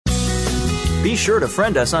Be sure to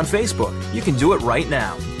friend us on Facebook. You can do it right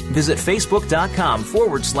now. Visit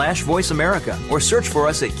facebook.com/Voice America or search for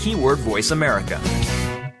us at keyword Voice America.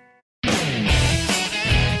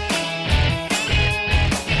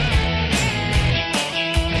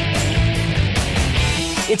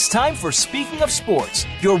 It's time for Speaking of Sports,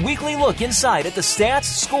 your weekly look inside at the stats,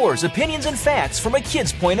 scores, opinions, and facts from a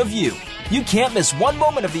kid's point of view. You can't miss one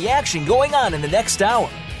moment of the action going on in the next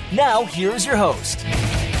hour. Now, here's your host.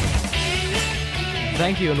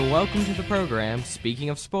 Thank you and welcome to the program, Speaking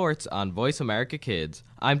of Sports on Voice America Kids.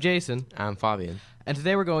 I'm Jason. I'm Fabian. And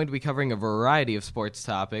today we're going to be covering a variety of sports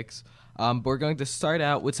topics. We're going to start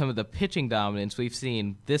out with some of the pitching dominance we've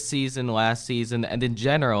seen this season, last season, and in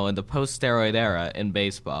general in the post-steroid era in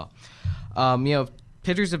baseball.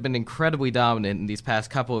 Pitchers have been incredibly dominant in these past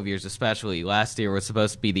couple of years, especially. Last year was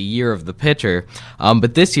supposed to be the year of the pitcher,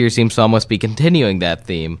 but this year seems to almost be continuing that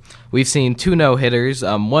theme. We've seen 2 no-hitters,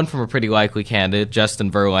 one from a pretty likely candidate, Justin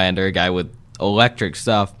Verlander, a guy with electric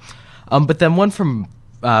stuff, but then one from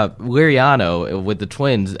Liriano with the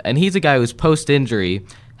Twins, and he's a guy who's post-injury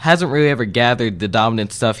hasn't really ever gathered the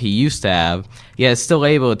dominant stuff he used to have, yet is still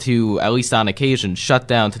able to, at least on occasion, shut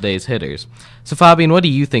down today's hitters. So, Fabian, what do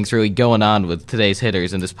you think's really going on with today's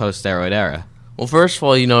hitters in this post-steroid era? Well, first of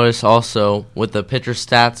all, you notice also with the pitcher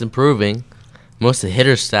stats improving, most of the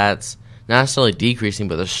hitter stats not necessarily decreasing,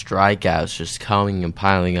 but the strikeouts just coming and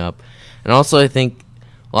piling up. And also, I think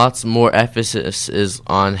lots more emphasis is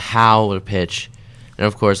on how to pitch. And,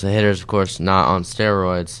 of course, the hitters, of course, not on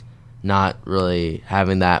steroids, not really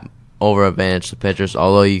having that over advantage to pitchers,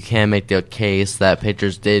 although you can make the case that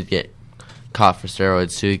pitchers did get caught for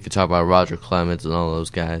steroids too. You could talk about Roger Clemens and all those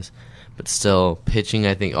guys. But still, pitching,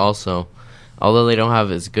 I think also, although they don't have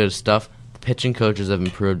as good stuff, the pitching coaches have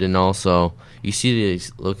improved, and also you see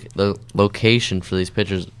the location for these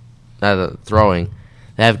pitchers that are throwing.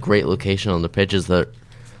 They have great location on the pitches that,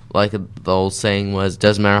 like the old saying was,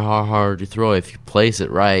 doesn't matter how hard you throw, if you place it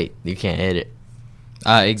right, you can't hit it.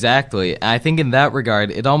 Exactly. I think in that regard,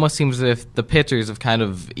 it almost seems as if the pitchers have kind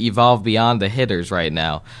of evolved beyond the hitters right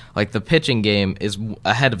now. Like, the pitching game is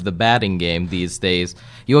ahead of the batting game these days.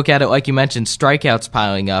 You look at it, like you mentioned, strikeouts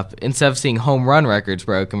piling up. Instead of seeing home run records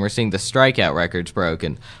broken, we're seeing the strikeout records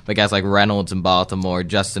broken by guys like Reynolds in Baltimore,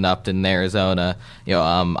 Justin Upton in Arizona,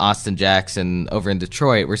 Austin Jackson over in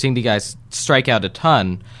Detroit. We're seeing the guys strike out a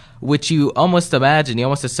ton, which you almost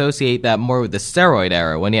associate that more with the steroid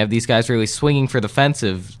era, when you have these guys really swinging for the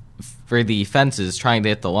fences, trying to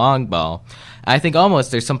hit the long ball. I think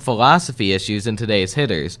almost there's some philosophy issues in today's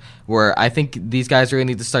hitters, where I think these guys really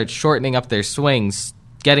need to start shortening up their swings,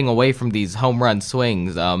 getting away from these home run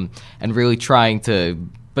swings, and really trying to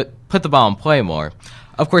put the ball in play more.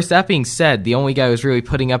 Of course, that being said, the only guy who's really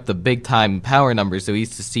putting up the big-time power numbers that we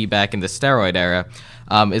used to see back in the steroid era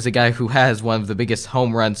is a guy who has one of the biggest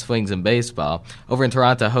home run swings in baseball. Over in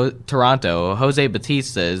Toronto, Jose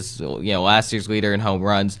Bautista is last year's leader in home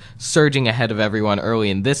runs, surging ahead of everyone early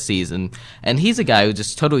in this season. And he's a guy who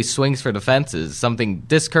just totally swings for the fences, something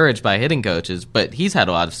discouraged by hitting coaches, but he's had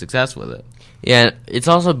a lot of success with it. Yeah, it's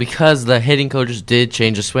also because the hitting coaches did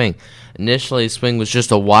change the swing. Initially, his swing was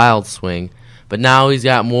just a wild swing, but now he's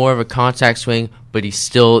got more of a contact swing, but he's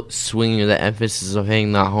still swinging with the emphasis of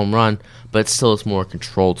hitting that home run, but still it's more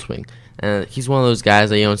controlled swing. And he's one of those guys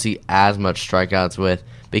that you don't see as much strikeouts with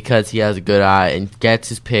because he has a good eye and gets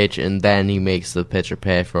his pitch, and then he makes the pitcher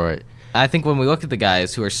pay for it. I think when we look at the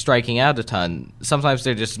guys who are striking out a ton, sometimes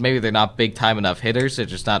maybe they're not big-time enough hitters. They're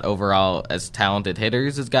just not overall as talented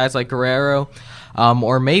hitters as guys like Guerrero.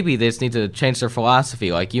 Or maybe they just need to change their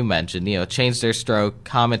philosophy, like you mentioned, change their stroke,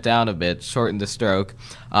 calm it down a bit, shorten the stroke.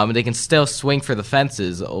 They can still swing for the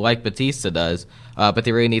fences like Bautista does, but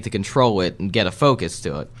they really need to control it and get a focus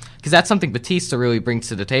to it. Because that's something Bautista really brings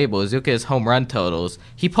to the table, is you look at his home run totals,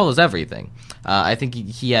 he pulls everything. I think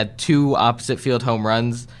he had 2 opposite field home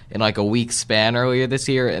runs in like a week span earlier this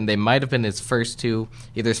year, and they might have been either his first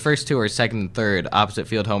 2 or second and third opposite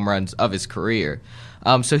field home runs of his career.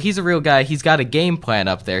 So he's a real guy. He's got a game plan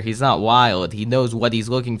up there. He's not wild. He knows what he's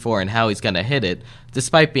looking for and how he's going to hit it,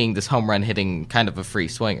 despite being this home run hitting kind of a free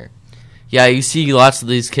swinger. Yeah, you see lots of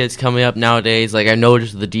these kids coming up nowadays. Like I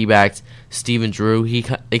noticed the D-backs, Steven Drew,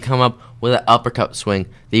 they come up with an uppercut swing.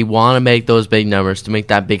 They want to make those big numbers to make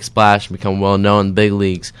that big splash and become well-known in the big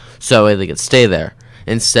leagues so they can stay there.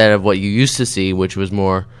 Instead of what you used to see, which was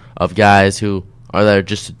more of guys who are there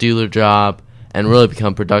just to do their job and really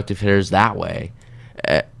become productive hitters that way.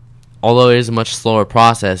 Although it is a much slower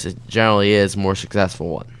process, it generally is a more successful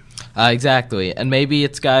one. Exactly, and maybe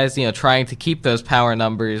it's guys, trying to keep those power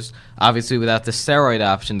numbers, obviously without the steroid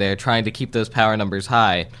option there, trying to keep those power numbers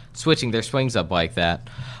high, switching their swings up like that.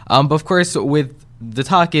 But of course, the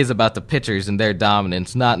talk is about the pitchers and their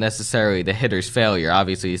dominance, not necessarily the hitter's failure.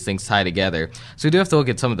 Obviously, these things tie together. So we do have to look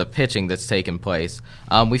at some of the pitching that's taken place.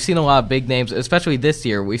 We've seen a lot of big names, especially this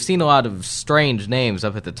year. We've seen a lot of strange names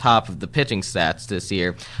up at the top of the pitching stats this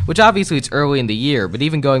year, which obviously it's early in the year, but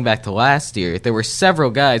even going back to last year, there were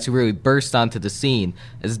several guys who really burst onto the scene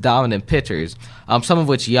as dominant pitchers, some of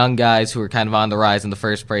which young guys who were kind of on the rise in the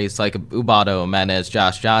first place, like Ubaldo Jimenez,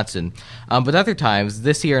 Josh Johnson. But other times,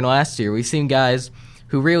 this year and last year, we've seen guys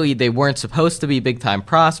who really, they weren't supposed to be big-time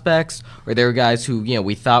prospects, or they were guys who,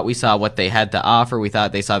 we thought we saw what they had to offer. We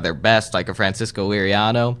thought they saw their best, like a Francisco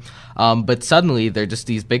Liriano. But suddenly, they're just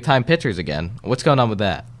these big-time pitchers again. What's going on with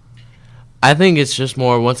that? I think it's just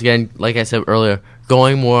more, once again, like I said earlier,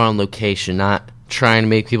 going more on location, not trying to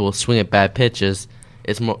make people swing at bad pitches.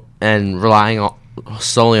 It's more, and relying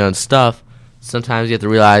solely on stuff. Sometimes you have to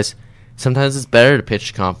realize, sometimes it's better to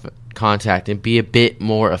pitch contact and be a bit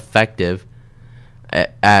more effective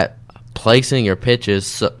at placing your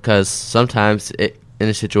pitches, because sometimes in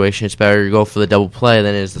a situation it's better to go for the double play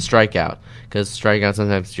than it is the strikeout, because strikeout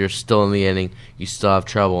sometimes you're still in the inning, you still have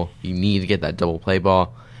trouble, you need to get that double play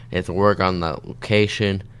ball, you have to work on that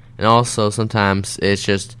location, and also sometimes it's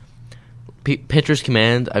just pitchers'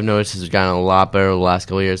 command. I've noticed has gotten a lot better over the last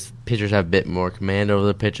couple of years. Pitchers have a bit more command over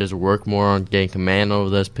the pitches, work more on getting command over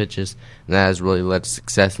those pitches, and that has really led to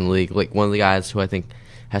success in the league. Like one of the guys who I think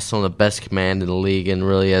has some of the best command in the league and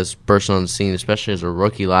really has burst on the scene, especially as a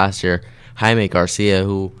rookie last year, Jaime Garcia,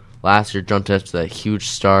 who last year jumped up to that huge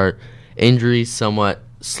start. Injuries somewhat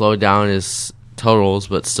slowed down his totals,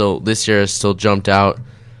 but still this year has still jumped out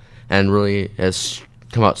and really has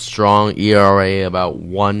come out strong. ERA about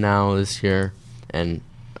 1 now this year, and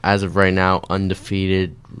as of right now,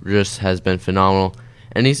 undefeated. Just has been phenomenal.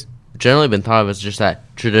 And he's generally been thought of as just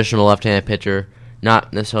that traditional left-handed pitcher,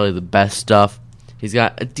 not necessarily the best stuff. He's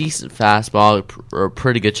got a decent fastball, or a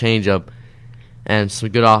pretty good changeup, and some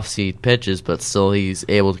good off-speed pitches, but still he's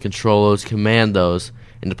able to control those, command those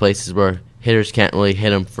into places where hitters can't really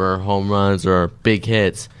hit him for home runs or big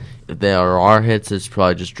hits. If there are hits, it's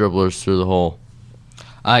probably just dribblers through the hole.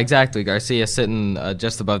 Exactly. Garcia sitting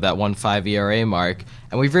just above that 1.5 ERA mark.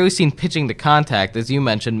 And we've really seen pitching to contact, as you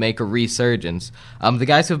mentioned, make a resurgence. The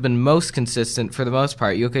guys who have been most consistent, for the most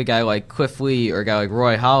part, you look at a guy like Cliff Lee or a guy like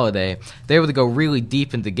Roy Halladay, they're able to go really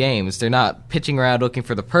deep into games. They're not pitching around looking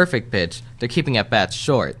for the perfect pitch. They're keeping at-bats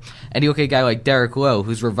short. And you look at a guy like Derek Lowe,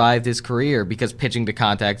 who's revived his career because pitching to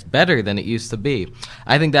contact's better than it used to be.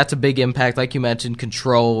 I think that's a big impact. Like you mentioned,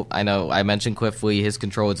 control. I know I mentioned Cliff Lee. His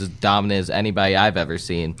control is as dominant as anybody I've ever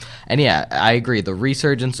seen. And yeah, I agree. The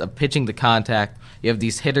resurgence of pitching to contact. You have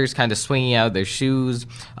these hitters kind of swinging out of their shoes.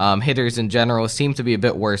 Hitters in general seem to be a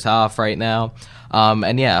bit worse off right now.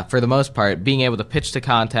 And yeah, for the most part, being able to pitch to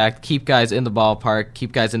contact, keep guys in the ballpark,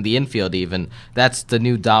 keep guys in the infield even, that's the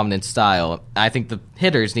new dominant style. I think the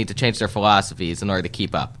hitters need to change their philosophies in order to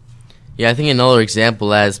keep up. Yeah, I think another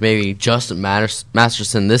example as maybe Justin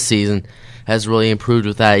Masterson this season has really improved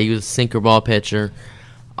with that. He was a sinker ball pitcher,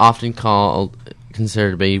 often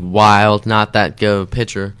considered to be wild, not that good of a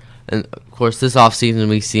pitcher. And, of course, this offseason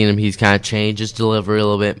we've seen him. He's kind of changed his delivery a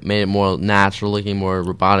little bit, made it more natural looking, more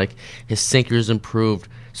robotic. His sinker's improved,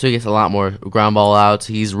 so he gets a lot more ground ball outs.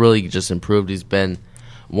 He's really just improved. He's been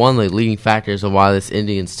one of the leading factors of why this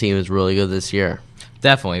Indians team is really good this year.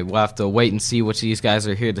 Definitely. We'll have to wait and see which of these guys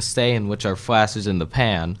are here to stay and which are flashes in the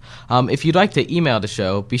pan. If you'd like to email the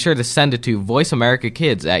show, be sure to send it to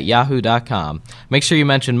voiceamericakids@yahoo.com. Make sure you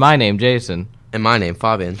mention my name, Jason. And my name,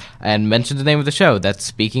 Fabian. And mention the name of the show. That's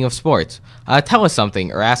Speaking of Sports. Tell us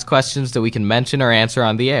something or ask questions that we can mention or answer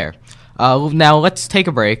on the air. Now, let's take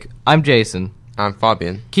a break. I'm Jason. I'm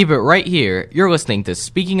Fabian. Keep it right here. You're listening to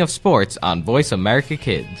Speaking of Sports on Voice America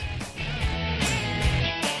Kids.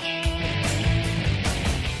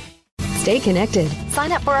 Stay connected.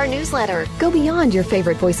 Sign up for our newsletter. Go beyond your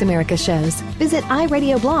favorite Voice America shows. Visit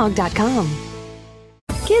iradioblog.com.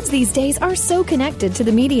 Kids these days are so connected to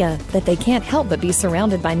the media that they can't help but be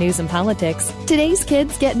surrounded by news and politics. Today's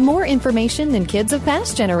kids get more information than kids of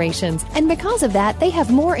past generations, and because of that, they have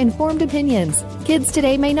more informed opinions. Kids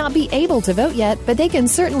today may not be able to vote yet, but they can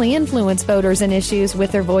certainly influence voters and issues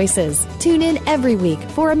with their voices. Tune in every week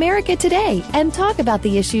for America Today and talk about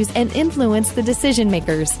the issues and influence the decision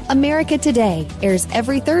makers. America Today airs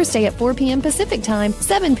every Thursday at 4 p.m. Pacific Time,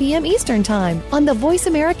 7 p.m. Eastern Time on the Voice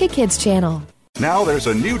America Kids channel. Now there's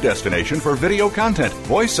a new destination for video content,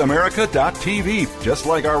 VoiceAmerica.tv. Just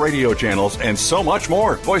like our radio channels and so much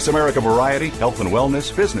more. Voice America Variety, Health and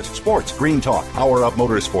Wellness, Business, Sports, Green Talk, Power Up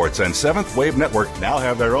Motorsports, and Seventh Wave Network now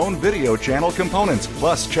have their own video channel components.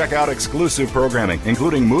 Plus, check out exclusive programming,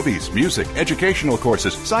 including movies, music, educational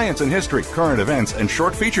courses, science and history, current events, and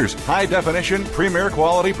short features. High-definition, premier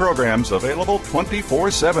quality programs available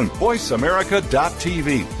 24/7.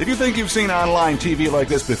 VoiceAmerica.tv. If you think you've seen online TV like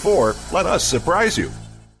this before, let us surprise you.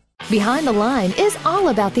 Behind the Line is all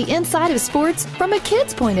about the inside of sports from a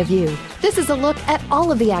kid's point of view. This is a look at all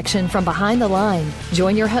of the action from behind the line.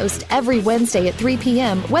 Join your host every Wednesday at 3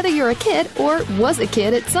 p.m., whether you're a kid or was a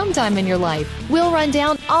kid at some time in your life. We'll run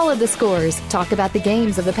down all of the scores, talk about the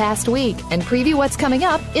games of the past week, and preview what's coming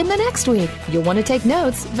up in the next week. You'll want to take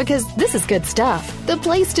notes because this is good stuff. The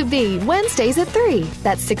place to be, Wednesdays at 3.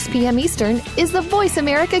 That's 6 p.m. Eastern, is the Voice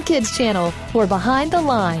America Kids channel for Behind the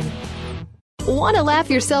Line. Want to laugh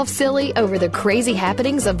yourself silly over the crazy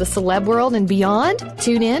happenings of the celeb world and beyond?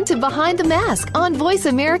 Tune in to Behind the Mask on Voice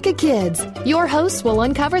America Kids. Your hosts will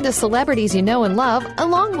uncover the celebrities you know and love,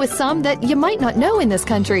 along with some that you might not know in this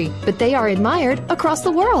country, but they are admired across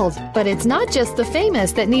the world. But it's not just the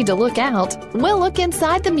famous that need to look out. We'll look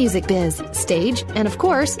inside the music biz, stage, and of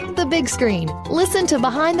course, the big screen. Listen to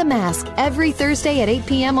Behind the Mask every Thursday at 8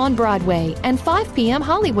 p.m. on Broadway and 5 p.m.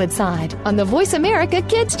 Hollywood side on the Voice America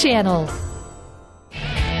Kids channel.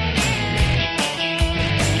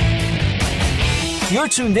 You're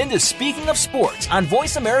tuned in to Speaking of Sports on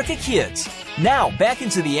Voice America Kids. Now, back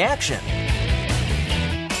into the action.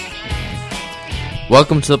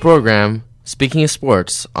 Welcome to the program, Speaking of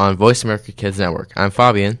Sports on Voice America Kids Network. I'm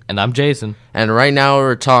Fabian. And I'm Jason. And right now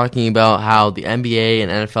we're talking about how the NBA and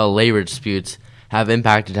NFL labor disputes have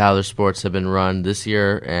impacted how their sports have been run this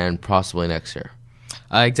year and possibly next year.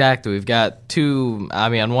 Exactly. We've got two,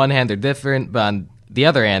 on one hand they're different, but on the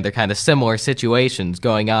other hand, they're kind of similar situations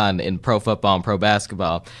going on in pro football and pro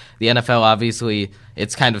basketball. The NFL, obviously,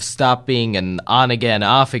 it's kind of stopped being an on-again,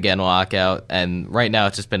 off-again lockout, and right now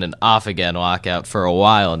it's just been an off-again lockout for a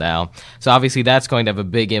while now. So obviously that's going to have a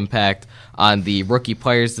big impact on the rookie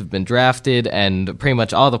players that have been drafted and pretty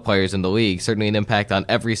much all the players in the league, certainly an impact on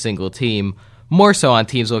every single team, more so on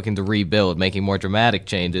teams looking to rebuild, making more dramatic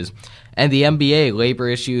changes. And the NBA labor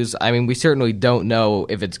issues, we certainly don't know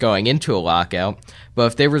if it's going into a lockout, but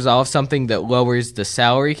if they resolve something that lowers the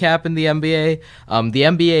salary cap in the NBA, the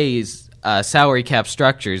NBA's salary cap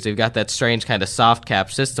structures, they've got that strange kind of soft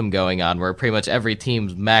cap system going on where pretty much every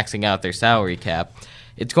team's maxing out their salary cap.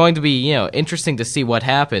 It's going to be, interesting to see what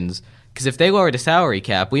happens, because if they lower the salary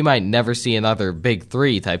cap, we might never see another Big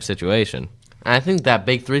Three type situation. And I think that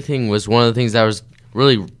Big Three thing was one of the things that was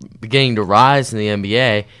really beginning to rise in the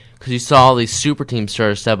NBA, because you saw all these super teams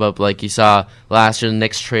start to step up. Like you saw last year, the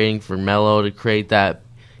Knicks trading for Melo to create that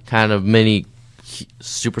kind of mini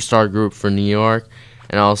superstar group for New York.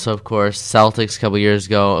 And also, of course, Celtics a couple years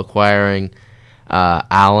ago acquiring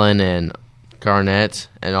Allen and Garnett,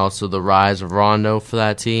 and also the rise of Rondo for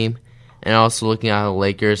that team. And also looking at how the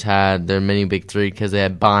Lakers had their mini Big Three because they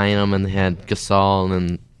had Bynum and they had Gasol and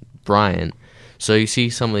then Bryant. So you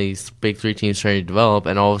see some of these Big Three teams trying to develop,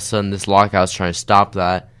 and all of a sudden this lockout's trying to stop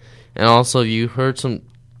that. And also you heard some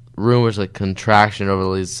rumors like contraction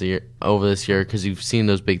over this year because you've seen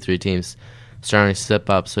those Big Three teams starting to step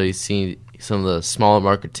up. So you see some of the smaller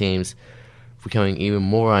market teams becoming even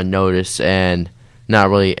more unnoticed and not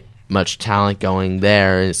really much talent going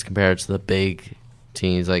there as compared to the big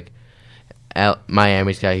teams. Like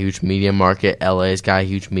Miami's got a huge media market, LA's got a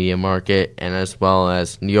huge media market, and as well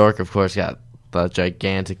as New York, of course, got the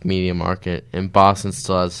gigantic media market, and Boston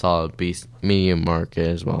still has a solid media market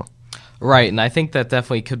as well. Right, and I think that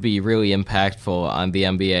definitely could be really impactful on the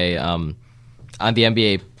NBA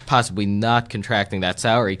possibly not contracting that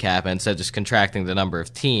salary cap and instead just contracting the number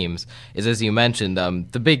of teams, is, as you mentioned,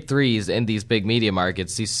 the Big Threes in these big media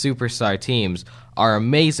markets, these superstar teams, are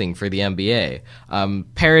amazing for the NBA.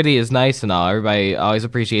 Parity is nice and all. Everybody always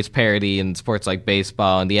appreciates parity in sports like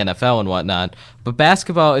baseball and the NFL and whatnot. But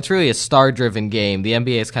basketball, it's really a star-driven game. The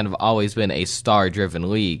NBA has kind of always been a star-driven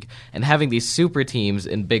league. And having these super teams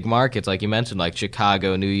in big markets, like you mentioned, like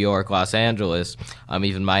Chicago, New York, Los Angeles,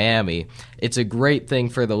 even Miami, it's a great thing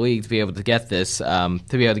for the league to be able to get this, to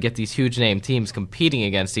be able to get these huge-name teams competing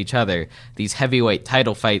against each other, these heavyweight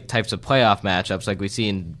title fight types of playoff matchups like we see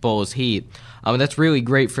in Bulls Heat. That's really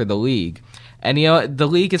great for the league. And, the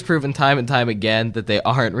league has proven time and time again that they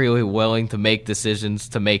aren't really willing to make decisions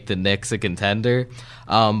to make the Knicks a contender.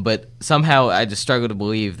 But somehow I just struggle to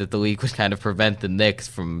believe that the league would kind of prevent the Knicks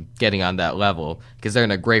from getting on that level because they're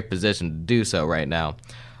in a great position to do so right now.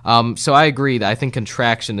 So I agree that I think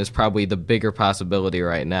contraction is probably the bigger possibility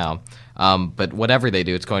right now. But whatever they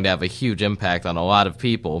do, it's going to have a huge impact on a lot of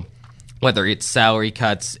people, whether it's salary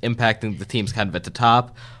cuts impacting the teams kind of at the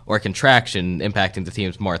top or contraction impacting the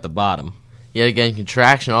teams more at the bottom. Yet again,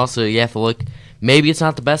 contraction also, you have to look, maybe it's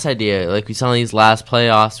not the best idea. Like we saw in these last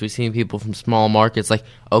playoffs, we've seen people from small markets like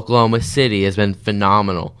Oklahoma City has been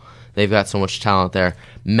phenomenal. They've got so much talent there.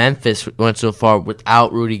 Memphis went so far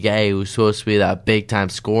without Rudy Gay, who's supposed to be that big-time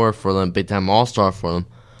scorer for them, big-time all-star for them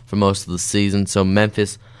for most of the season. So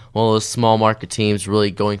Memphis, one of those small market teams,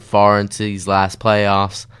 really going far into these last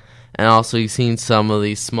playoffs. And also you've seen some of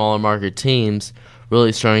these smaller market teams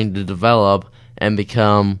really starting to develop and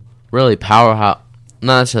become really powerhouse,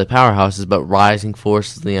 not necessarily powerhouses, but rising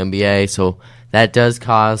forces in the NBA. So that does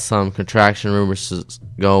cause some contraction rumors to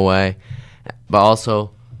go away. But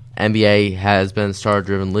also, NBA has been a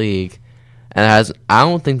star-driven league, and I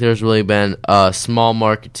don't think there's really been a small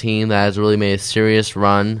market team that has really made a serious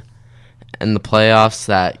run in the playoffs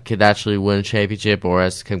that could actually win a championship or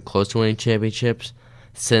has come close to winning championships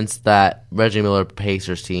since that Reggie Miller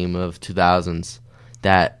Pacers team of 2000s.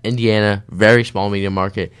 That Indiana, very small medium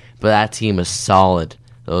market, but that team is solid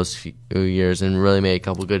those few years and really made a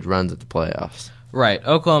couple good runs at the playoffs. Right.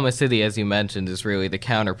 Oklahoma City, as you mentioned, is really the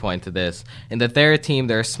counterpoint to this, in that they're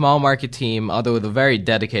a small market team, although with a very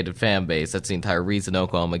dedicated fan base. That's the entire reason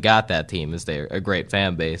Oklahoma got that team, is they're a great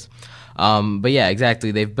fan base. But yeah,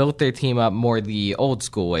 exactly. They've built their team up more the old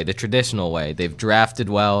school way, the traditional way. They've drafted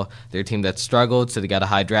well. They're a team that struggled, so they got a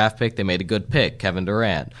high draft pick. They made a good pick, Kevin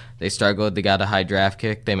Durant. They struggled. They got a high draft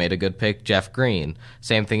pick. They made a good pick, Jeff Green.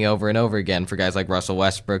 Same thing over and over again for guys like Russell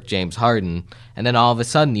Westbrook, James Harden. And then all of a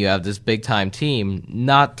sudden you have this big-time team,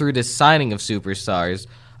 not through the signing of superstars,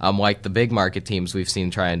 like the big market teams we've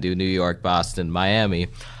seen try and do, New York, Boston, Miami,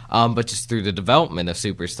 but just through the development of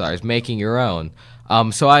superstars, making your own.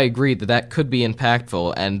 So I agree that could be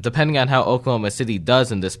impactful, and depending on how Oklahoma City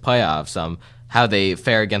does in this playoffs, how they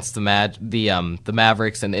fare against the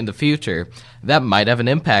Mavericks and in the future, that might have an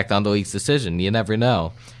impact on the league's decision. You never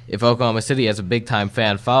know. If Oklahoma City has a big-time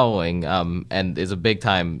fan following and is a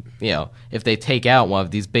big-time, if they take out one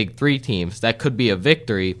of these big three teams, that could be a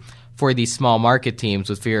victory for these small market teams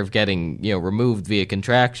with fear of getting removed via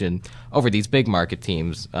contraction over these big market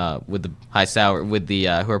teams with the high salary, with the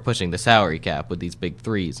who are pushing the salary cap with these big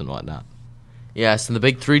threes and whatnot. Yes, and the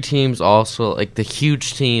big three teams also, like the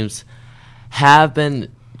huge teams, have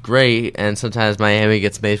been great, and sometimes Miami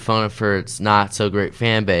gets made fun of for its not so great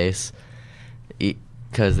fan base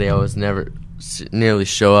because they always never nearly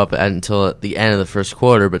show up until at the end of the first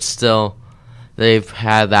quarter, but still they've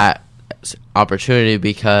had that opportunity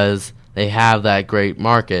because they have that great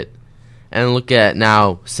market. And look at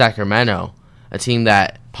now Sacramento, a team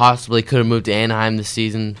that possibly could have moved to Anaheim this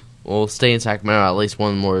season, will stay in Sacramento at least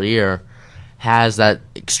one more year, has that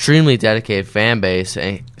extremely dedicated fan base,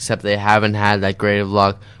 except they haven't had that great of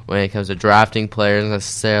luck when it comes to drafting players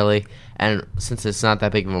necessarily. And since it's not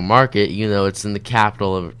that big of a market, it's in the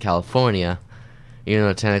capital of California,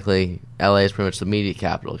 technically LA is pretty much the media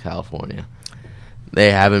capital of California.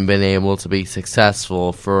 They haven't been able to be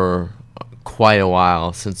successful for quite a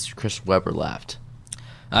while since Chris Webber left.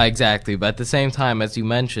 Exactly, but at the same time, as you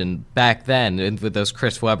mentioned, back then, with those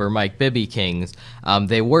Chris Webber, Mike Bibby Kings,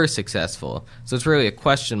 they were successful. So it's really a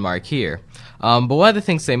question mark here. But one of the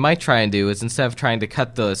things they might try and do is, instead of trying to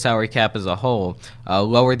cut the salary cap as a whole,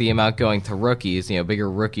 lower the amount going to rookies, bigger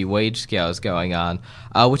rookie wage scales going on,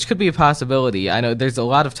 which could be a possibility. I know there's a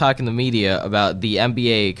lot of talk in the media about the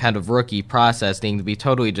NBA kind of rookie process needing to be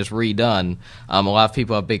totally just redone. A lot of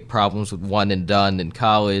people have big problems with one and done in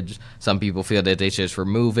college. Some people feel that they should just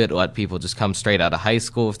remove it, let people just come straight out of high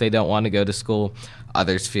school if they don't want to go to school.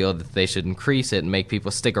 Others feel that they should increase it and make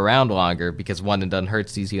people stick around longer because one and done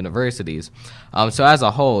hurts these universities. So as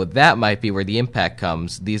a whole, that might be where the impact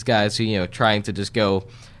comes. These guys who, trying to just go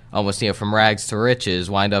almost, from rags to riches,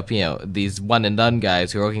 wind up, these one and done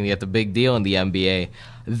guys who are looking to get the big deal in the NBA,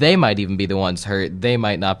 they might even be the ones hurt. They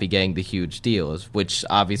might not be getting the huge deals, which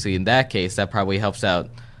obviously in that case, that probably helps out,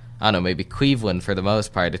 I don't know, maybe Cleveland for the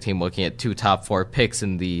most part, a team looking at 2 top 4 picks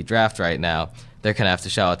in the draft right now. They're going to have to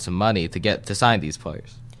shell out some money to sign these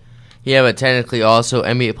players. Yeah, but technically also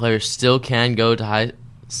NBA players still can go to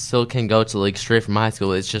the league straight from high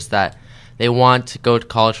school. It's just that they want to go to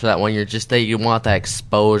college for that 1 year. Just you want that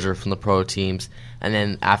exposure from the pro teams, and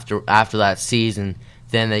then after that season,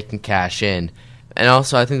 then they can cash in. And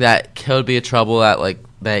also, I think that could be a trouble that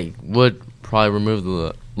they would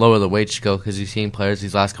probably lower the wage scale because you've seen players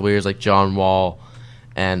these last couple of years like John Wall,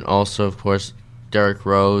 and also of course Derrick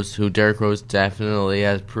Rose, definitely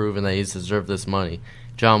has proven that he's deserved this money.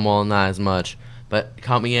 John Wall, not as much. but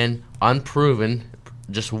coming in unproven,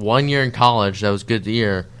 just 1 year in college, that was a good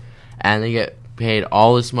year, and they get paid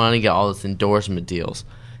all this money, get all this endorsement deals.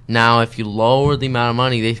 Now, if you lower the amount of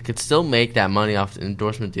money, they could still make that money off the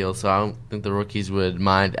endorsement deals, so I don't think the rookies would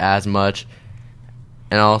mind as much.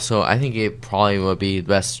 And also, I think it probably would be the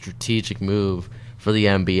best strategic move for the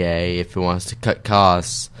NBA if it wants to cut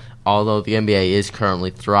costs, although the NBA is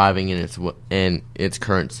currently thriving in its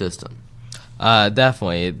current system.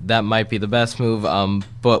 Definitely, that might be the best move.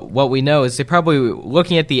 But what we know is they're probably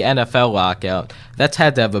looking at the NFL lockout. That's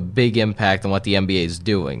had to have a big impact on what the NBA is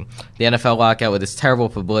doing. The NFL lockout with its terrible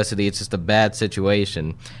publicity, it's just a bad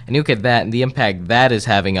situation. And you look at that and the impact that is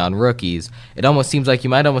having on rookies. It almost seems like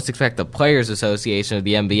you might almost expect the Players Association of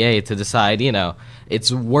the NBA to decide,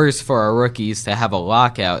 it's worse for our rookies to have a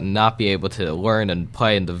lockout and not be able to learn and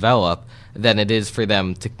play and develop than it is for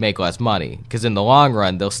them to make less money. Because in the long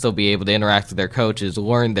run, they'll still be able to interact with their coaches,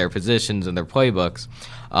 learn their positions and their playbooks,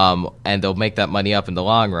 and they'll make that money up in the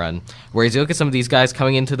long run. Whereas you look at some of these guys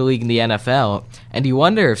coming into the league in the NFL, and you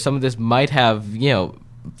wonder if some of this might have,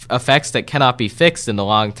 effects that cannot be fixed in the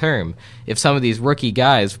long term. If some of these rookie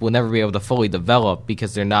guys will never be able to fully develop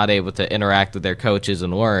because they're not able to interact with their coaches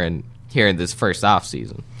and learn here in this first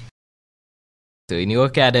offseason. And you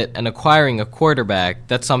look at it, and acquiring a quarterback,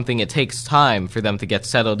 that's something it takes time for them to get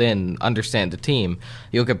settled in and understand the team.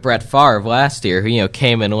 You look at Brett Favre last year, who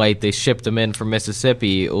came in late. They shipped him in from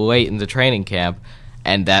Mississippi late in the training camp,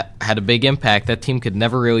 and that had a big impact. That team could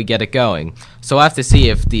never really get it going. So we'll have to see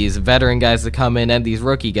if these veteran guys that come in and these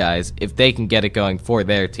rookie guys, if they can get it going for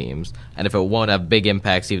their teams, and if it won't have big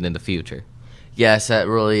impacts even in the future. Yes, that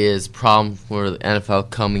really is a problem for the NFL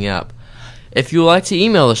coming up. If you would like to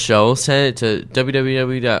email the show, send it to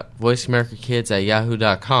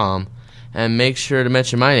www.voiceamericakids@yahoo.com, and make sure to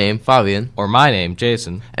mention my name, Fabian, or my name,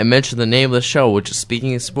 Jason, and mention the name of the show, which is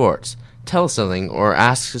Speaking of Sports. Tell us something, or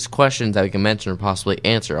ask us questions that we can mention or possibly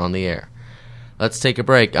answer on the air. Let's take a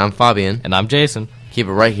break. I'm Fabian. And I'm Jason. Keep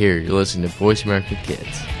it right here. You're listening to Voice America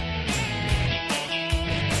Kids.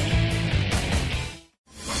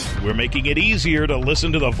 We're making it easier to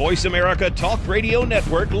listen to the Voice America Talk Radio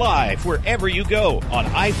Network live wherever you go on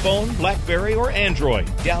iPhone, BlackBerry, or Android.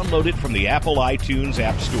 Download it from the Apple iTunes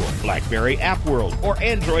App Store, BlackBerry App World, or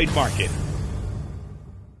Android Market.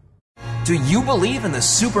 Do you believe in the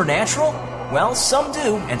supernatural? Well, some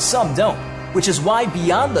do and some don't, which is why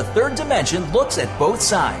Beyond the Third Dimension looks at both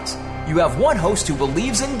sides. You have one host who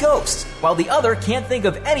believes in ghosts, while the other can't think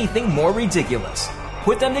of anything more ridiculous.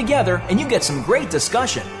 Put them together and you get some great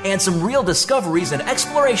discussion and some real discoveries and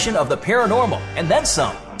exploration of the paranormal, and then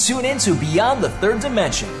some. Tune in to Beyond the Third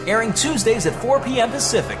Dimension, airing Tuesdays at 4 p.m.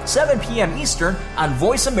 Pacific, 7 p.m. Eastern on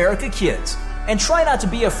Voice America Kids. And try not to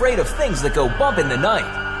be afraid of things that go bump in the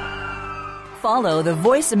night. Follow the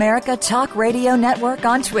Voice America Talk Radio Network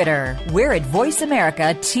on Twitter. We're at Voice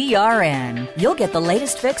America TRN. You'll get the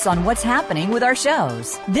latest fix on what's happening with our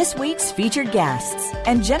shows, this week's featured guests,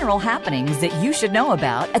 and general happenings that you should know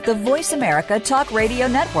about at the Voice America Talk Radio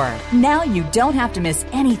Network. Now you don't have to miss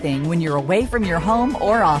anything when you're away from your home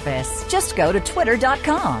or office. Just go to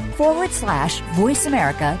twitter.com/Voice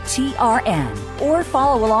America TRN or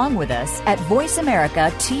follow along with us at Voice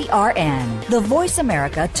America TRN, the Voice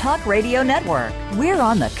America Talk Radio Network. We're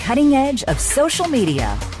on the cutting edge of social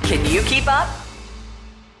media. Can you keep up?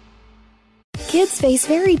 Kids face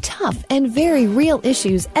very tough and very real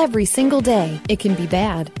issues every single day. It can be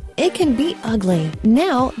bad. It can be ugly.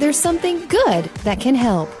 Now there's something good that can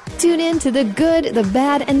help. Tune in to The Good, the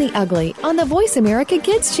Bad, and the Ugly on the Voice America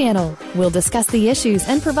Kids channel. We'll discuss the issues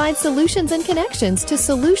and provide solutions and connections to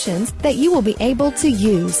solutions that you will be able to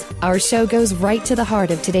use. Our show goes right to the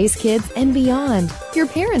heart of today's kids and beyond. Your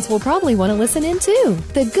parents will probably want to listen in too.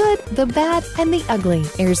 The Good, the Bad, and the Ugly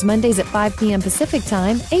airs Mondays at 5 p.m. Pacific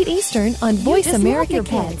Time, 8 Eastern on Voice America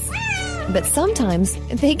Kids. But sometimes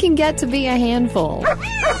they can get to be a handful.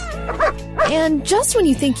 And just when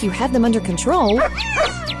you think you have them under control,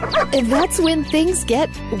 that's when things get,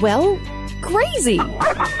 well, crazy.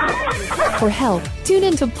 For help, tune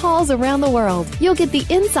in to Paws Around the World. You'll get the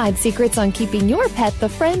inside secrets on keeping your pet the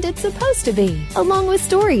friend it's supposed to be, along with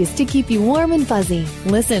stories to keep you warm and fuzzy.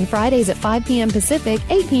 Listen Fridays at 5 p.m. Pacific,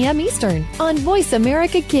 8 p.m. Eastern on Voice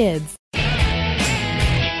America Kids.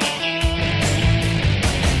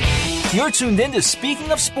 You're tuned in to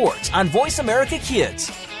Speaking of Sports on Voice America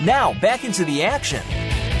Kids. Now, back into the action.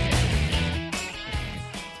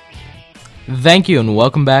 Thank you, and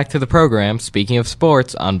welcome back to the program, Speaking of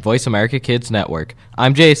Sports, on Voice America Kids Network.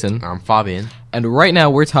 I'm Jason. I'm Fabian. And right now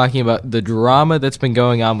we're talking about the drama that's been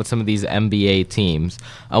going on with some of these NBA teams.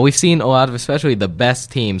 We've seen a lot of, especially the best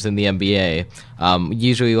teams in the NBA,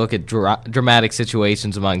 usually look at dramatic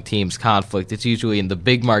situations among teams, conflict. It's usually in the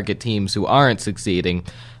big market teams who aren't succeeding.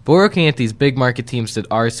 But we're looking at these big market teams that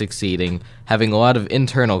are succeeding, having a lot of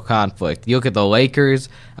internal conflict. You look at the Lakers,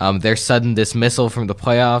 their sudden dismissal from the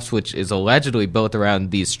playoffs, which is allegedly built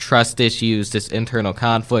around these trust issues, this internal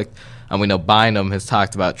conflict. And we know Bynum has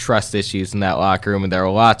talked about trust issues in that locker room, and there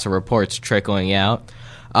are lots of reports trickling out.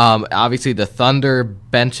 Obviously, the Thunder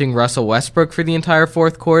benching Russell Westbrook for the entire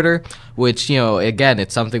fourth quarter, which, again,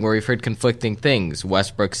 it's something where we've heard conflicting things.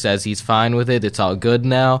 Westbrook says he's fine with it. It's all good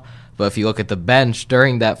now. But if you look at the bench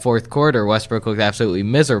during that fourth quarter, Westbrook looked absolutely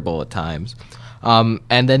miserable at times. And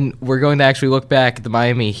then we're going to actually look back at the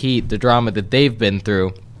Miami Heat, the drama that they've been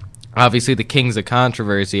through. Obviously, the kings of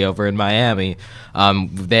controversy over in Miami.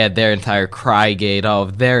 They had their entire Crygate, all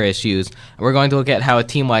of their issues. And we're going to look at how a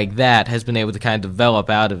team like that has been able to kind of develop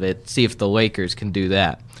out of it, see if the Lakers can do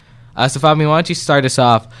that. So, Fabi, why don't you start us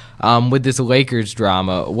off with this Lakers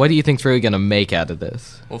drama? What do you think's really going to make out of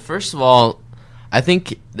this? Well, first of all, I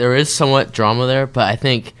think there is somewhat drama there, but I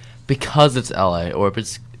think because it's LA,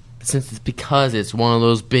 because it's one of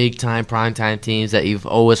those big-time, prime-time teams that you've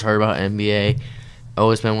always heard about NBA,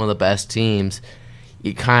 always been one of the best teams,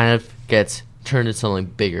 it kind of gets turned into something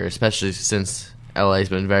bigger, especially since LA's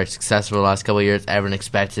been very successful the last couple of years. Everyone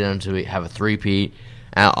expected them to have a three-peat,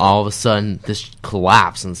 and all of a sudden, this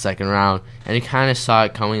collapsed in the second round, and you kind of saw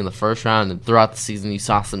it coming in the first round, and throughout the season, you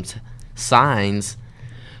saw some signs,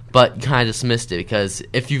 but you kind of dismissed it, because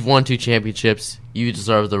if you've won 2 championships, you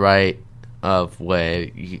deserve the right of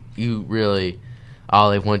way. You really,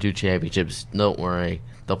 they've won 2 championships, don't worry,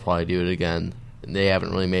 they'll probably do it again. They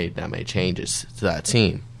haven't really made that many changes to that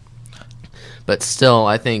team. But still,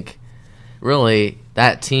 I think, really,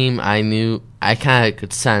 that team, I kind of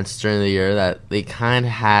could sense during the year that they kind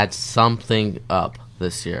of had something up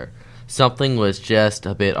this year. Something was just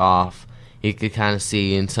a bit off. You could kind of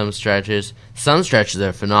see in some stretches. Some stretches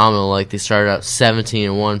are phenomenal, like they started out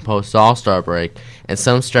 17-1 post-All-Star break, and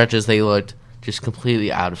some stretches they looked just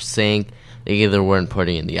completely out of sync. They either weren't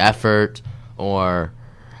putting in the effort, or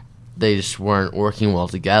they just weren't working well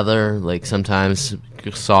together. Like sometimes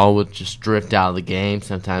Gasol would just drift out of the game.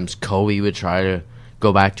 Sometimes Kobe would try to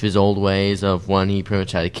go back to his old ways of when he pretty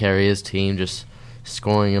much had to carry his team, just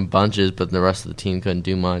scoring in bunches, but the rest of the team couldn't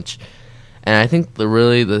do much. And I think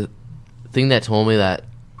the thing that told me that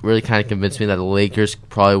really kind of convinced me that the Lakers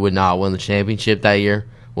probably would not win the championship that year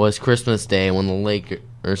was Christmas Day, when the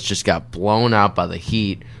Lakers just got blown out by the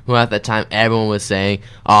Heat, who at that time everyone was saying,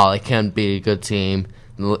 they can't be a good team,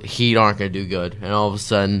 the Heat aren't going to do good. And all of a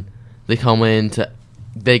sudden, they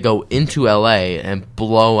go into LA and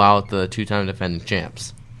blow out the 2-time defending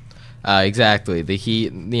champs. Exactly. The Heat,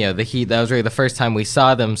 that was really the first time we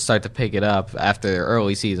saw them start to pick it up after their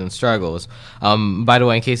early season struggles. By the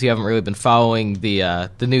way, in case you haven't really been following the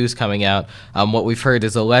news coming out, what we've heard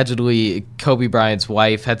is allegedly Kobe Bryant's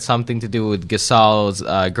wife had something to do with Gasol's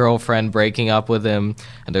girlfriend breaking up with him,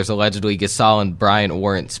 and there's allegedly Gasol and Bryant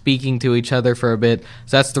weren't speaking to each other for a bit.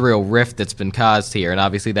 So that's the real rift that's been caused here, and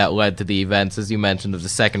obviously that led to the events, as you mentioned, of the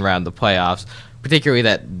second round of the playoffs, particularly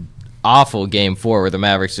that awful Game 4 where the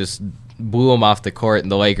Mavericks just blew them off the court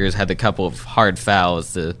and the Lakers had a couple of hard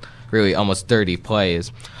fouls, to really almost dirty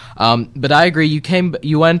plays. But I agree.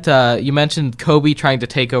 You mentioned Kobe trying to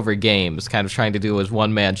take over games, kind of trying to do his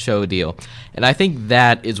one-man show deal. And I think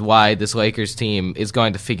that is why this Lakers team is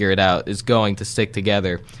going to figure it out, is going to stick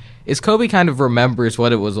together. Is Kobe kind of remembers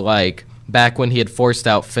what it was like back when he had forced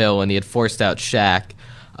out Phil and he had forced out Shaq,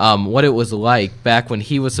 what it was like back when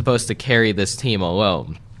he was supposed to carry this team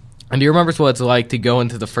alone. And he remembers what it's like to go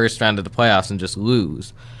into the first round of the playoffs and just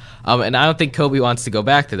lose. And I don't think Kobe wants to go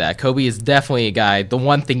back to that. Kobe is definitely a guy, the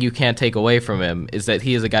one thing you can't take away from him is that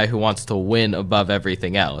he is a guy who wants to win above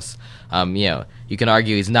everything else. You can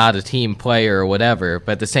argue he's not a team player or whatever,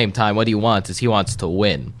 but at the same time, what he wants is he wants to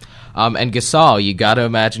win. And Gasol, you got to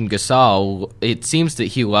imagine Gasol, it seems that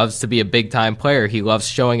he loves to be a big-time player. He loves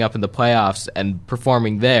showing up in the playoffs and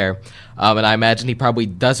performing there. And I imagine he probably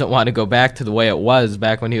doesn't want to go back to the way it was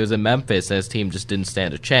back when he was in Memphis, and his team just didn't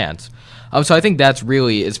stand a chance. So I think that's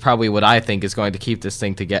really is probably what I think is going to keep this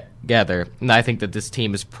thing together. And I think that this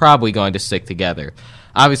team is probably going to stick together.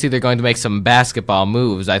 Obviously, they're going to make some basketball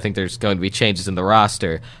moves. I think there's going to be changes in the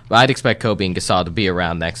roster. But I'd expect Kobe and Gasol to be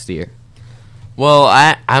around next year. Well,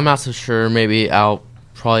 I'm not so sure. Maybe I'll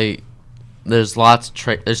probably. There's lots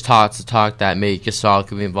of there's talk that maybe Gasol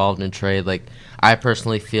could be involved in a trade. Like, I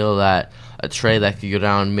personally feel that a trade that could go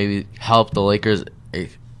down and maybe help the Lakers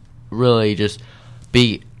really just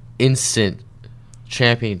be instant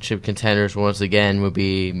championship contenders once again would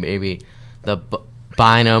be maybe the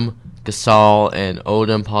Bynum, Gasol, and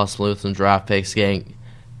Odom, possibly with some draft picks, getting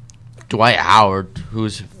Dwight Howard,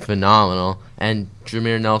 who's phenomenal, and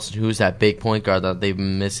Jameer Nelson, who's that big point guard that they've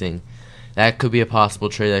been missing. That could be a possible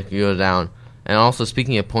trade that could go down. And also,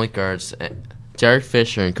 speaking of point guards, Derek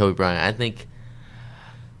Fisher and Kobe Bryant, I think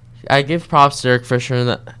I give props to Derek Fisher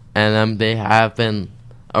and them. They have been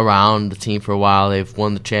around the team for a while. They've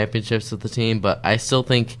won the championships with the team, but I still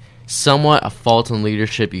think somewhat a fault in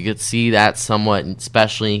leadership. You could see that somewhat,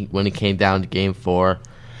 especially when it came down to Game 4.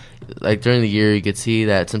 Like during the year, you could see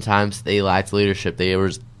that sometimes they lacked leadership. There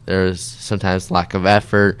was sometimes lack of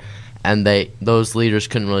effort, and those leaders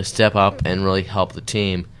couldn't really step up and really help the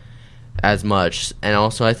team as much. And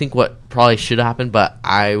also, I think what probably should have happened, but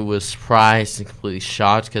I was surprised and completely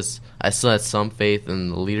shocked because I still had some faith in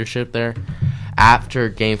the leadership there. After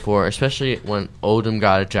Game 4, especially when Odom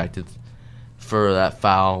got ejected for that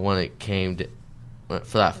foul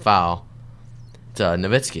for that foul to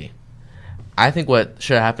Nowitzki. I think what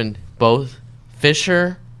should have happened, both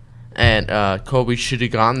Fisher and Kobe should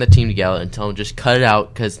have gotten the team together and tell them just cut it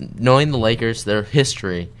out, because knowing the Lakers, their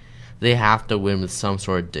history, they have to win with some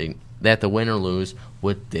sort of dignity. They have to win or lose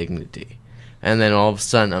with dignity. And then all of a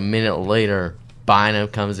sudden, a minute later, Bynum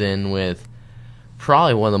comes in with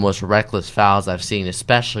probably one of the most reckless fouls I've seen,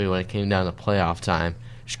 especially when it came down to playoff time.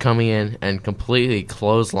 Just coming in and completely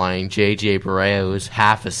clotheslining J.J. Barea, who's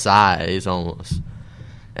half his size almost.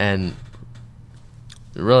 And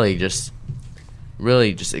really just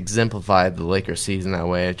exemplified the Lakers season that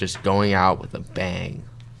way, of just going out with a bang,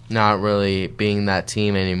 not really being that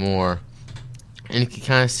team anymore. And you can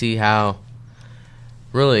kind of see how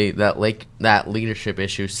really that leadership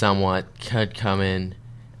issue somewhat could come in,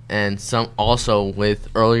 and some also with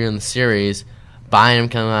earlier in the series, Bynum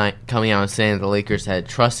coming out and saying that the Lakers had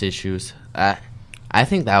trust issues. I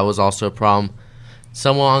think that was also a problem.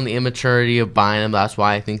 Somewhat on the immaturity of Bynum, that's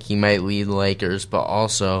why I think he might lead the Lakers, but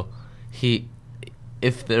also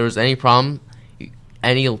if there was any problem,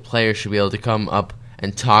 any player should be able to come up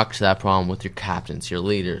and talk to that problem with your captains, your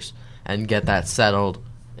leaders, and get that settled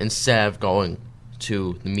instead of going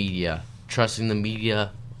to the media, trusting the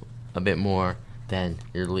media a bit more than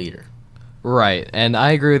your leader. Right, and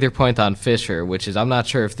I agree with your point on Fisher, which is I'm not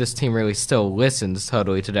sure if this team really still listens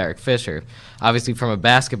totally to Derek Fisher. Obviously, from a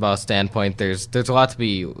basketball standpoint, there's a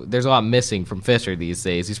lot missing from Fisher these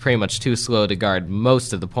days. He's pretty much too slow to guard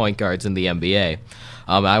most of the point guards in the NBA.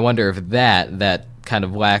 I wonder if that kind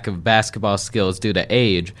of lack of basketball skills due to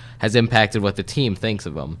age has impacted what the team thinks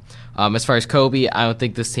of him. As far as Kobe, I don't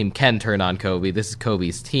think this team can turn on Kobe. This is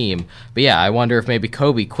Kobe's team. But yeah, I wonder if maybe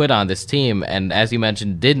Kobe quit on this team and, as you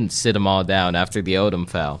mentioned, didn't sit them all down after the Odom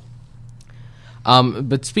foul.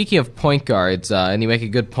 But speaking of point guards, and you make a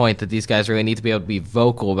good point that these guys really need to be able to be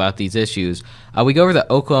vocal about these issues, we go over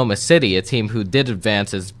to Oklahoma City, a team who did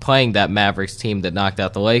advance as playing that Mavericks team that knocked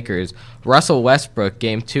out the Lakers. Russell Westbrook,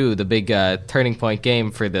 Game 2, the big turning point game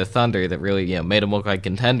for the Thunder that really made them look like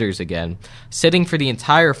contenders again, sitting for the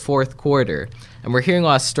entire fourth quarter. And we're hearing a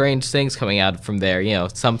lot of strange things coming out from there.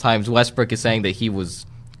 Sometimes Westbrook is saying that he was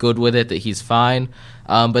good with it, that he's fine.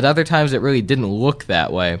 But other times it really didn't look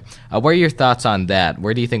that way. What are your thoughts on that?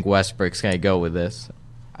 Where do you think Westbrook's going to go with this?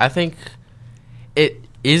 I think it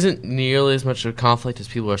isn't nearly as much of a conflict as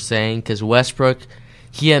people are saying, because Westbrook,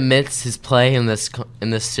 he admits his play in this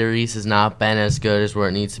series has not been as good as where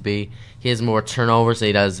it needs to be. He has more turnovers than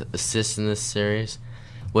he does assists in this series,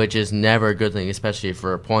 which is never a good thing, especially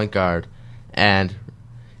for a point guard. And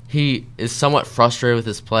he is somewhat frustrated with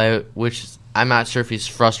his play, which I'm not sure if he's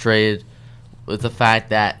frustrated with the fact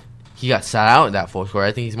that he got sat out in that fourth quarter.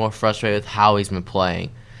 I think he's more frustrated with how he's been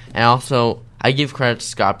playing. And also, I give credit to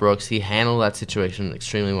Scott Brooks. He handled that situation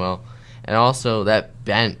extremely well. And also, that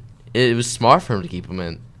bench, it was smart for him to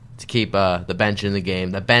keep the bench in the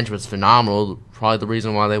game. The bench was phenomenal. Probably the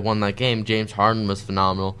reason why they won that game. James Harden was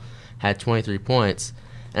phenomenal, had 23 points.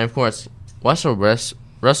 And of course, Russell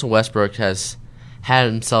Westbrook has had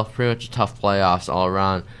himself pretty much a tough playoffs all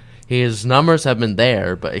around. His numbers have been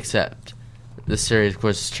there, but except this series, of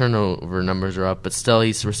course, his turnover numbers are up, but still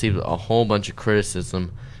he's received a whole bunch of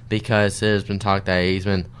criticism because there's been talk that he's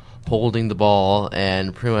been holding the ball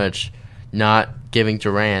and pretty much not giving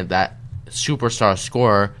Durant, that superstar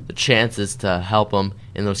scorer, the chances to help him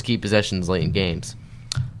in those key possessions late in games.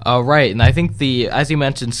 Right, and I think as you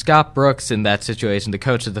mentioned, Scott Brooks in that situation, the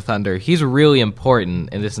coach of the Thunder, he's really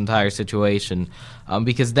important in this entire situation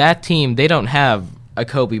because that team, they don't have a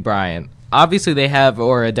Kobe Bryant. Obviously they have,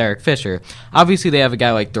 or a Derek Fisher. Obviously they have a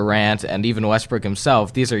guy like Durant and even Westbrook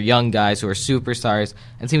himself. These are young guys who are superstars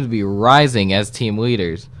and seem to be rising as team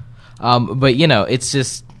leaders. But,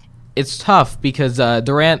 it's tough because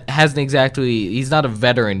Durant he's not a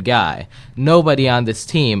veteran guy. Nobody on this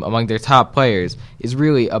team among their top players is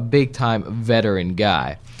really a big-time veteran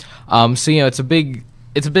guy.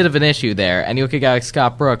 It's a bit of an issue there. And you look at a guy like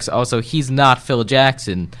Scott Brooks, also, he's not Phil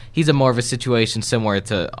Jackson. He's in more of a situation similar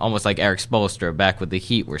to almost like Eric Spoelstra back with the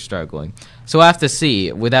Heat were struggling. So we'll have to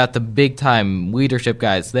see, without the big-time leadership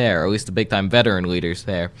guys there, or at least the big-time veteran leaders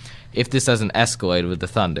there, if this doesn't escalate with the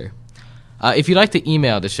Thunder. If you'd like to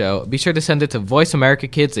email the show, be sure to send it to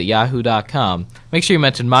voiceamericakids@yahoo.com. Make sure you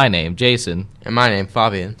mention my name, Jason. And my name,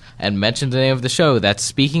 Fabian. And mention the name of the show, that's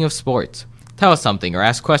Speaking of Sports. Tell us something or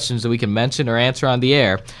ask questions that we can mention or answer on the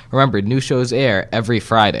air. Remember, new shows air every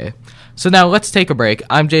Friday. So now let's take a break.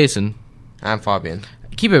 I'm Jason. I'm Fabian.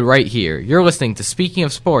 Keep it right here. You're listening to Speaking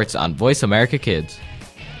of Sports on Voice America Kids.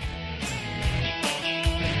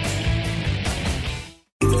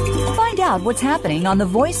 Find out what's happening on the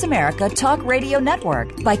Voice America Talk Radio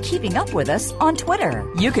Network by keeping up with us on Twitter.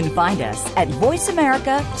 You can find us at Voice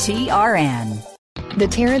America TRN. The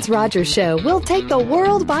Terrence Rogers Show will take the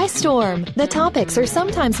world by storm. The topics are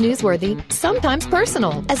sometimes newsworthy, sometimes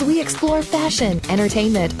personal, as we explore fashion,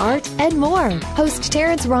 entertainment, art, and more. Host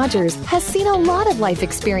Terrence Rogers has seen a lot of life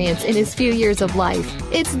experience in his few years of life.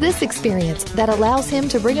 It's this experience that allows him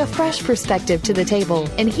to bring a fresh perspective to the table,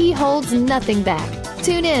 and he holds nothing back.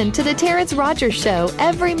 Tune in to The Terrence Rogers Show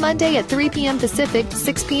every Monday at 3 p.m. Pacific,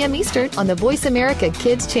 6 p.m. Eastern on the Voice America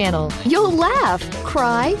Kids channel. You'll laugh,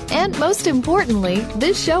 cry, and most importantly,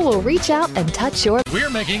 this show will reach out and touch your... We're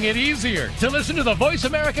making it easier to listen to the Voice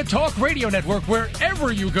America Talk Radio Network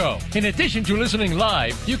wherever you go. In addition to listening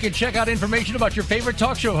live, you can check out information about your favorite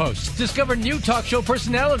talk show hosts, discover new talk show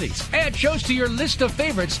personalities, add shows to your list of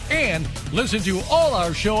favorites, and listen to all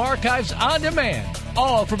our show archives on demand.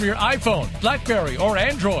 All from your iPhone, BlackBerry, or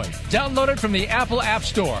Android. Download it from the Apple App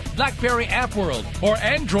Store, BlackBerry App World, or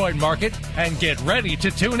Android Market, and get ready to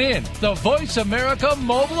tune in. The Voice America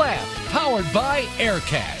mobile app, powered by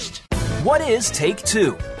Aircast. What is Take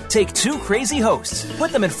Two? Take two crazy hosts,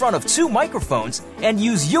 put them in front of two microphones, and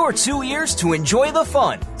use your two ears to enjoy the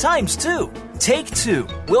fun, times two. Take Two.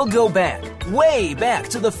 We'll go back, way back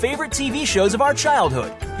to the favorite TV shows of our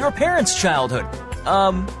childhood, your parents' childhood.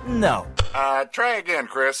 No. Try again,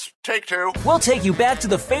 Chris. Take two. We'll take you back to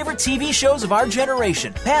the favorite TV shows of our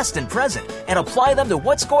generation, past and present, and apply them to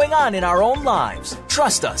what's going on in our own lives.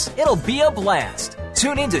 Trust us, it'll be a blast.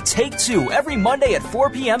 Tune in to Take Two every Monday at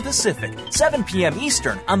 4 p.m. Pacific, 7 p.m.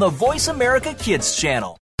 Eastern on the Voice America Kids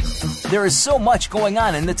channel. There is so much going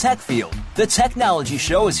on in the tech field. The Technology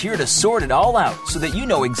Show is here to sort it all out so that you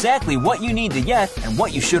know exactly what you need to get and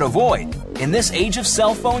what you should avoid. In this age of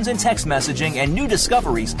cell phones and text messaging and new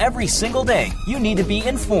discoveries every single day, you need to be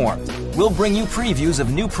informed. We'll bring you previews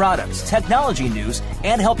of new products, technology news,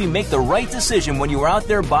 and help you make the right decision when you are out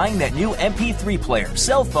there buying that new MP3 player,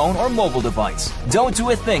 cell phone, or mobile device. Don't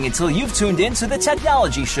do a thing until you've tuned in to The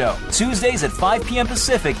Technology Show, Tuesdays at 5 p.m.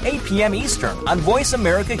 Pacific, 8 p.m. Eastern on Voice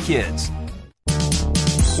America Kids.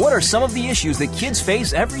 What are some of the issues that kids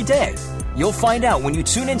face every day? You'll find out when you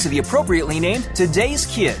tune into the appropriately named Today's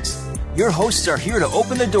Kids. Your hosts are here to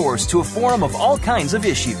open the doors to a forum of all kinds of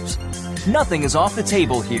issues. Nothing is off the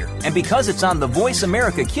table here, and because it's on the Voice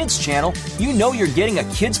America Kids channel, you know you're getting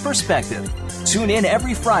a kid's perspective. Tune in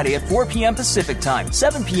every Friday at 4 p.m. Pacific Time,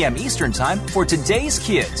 7 p.m. Eastern Time for Today's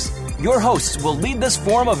Kids. Your hosts will lead this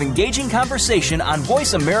forum of engaging conversation on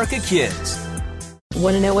Voice America Kids.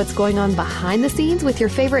 Want to know what's going on behind the scenes with your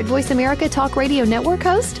favorite Voice America Talk Radio Network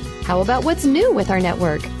host? How about what's new with our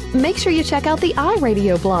network? Make sure you check out the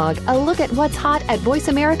iRadio blog, a look at what's hot at Voice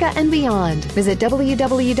America and beyond. Visit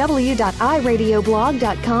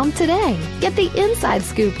www.iradioblog.com today. Get the inside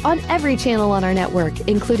scoop on every channel on our network,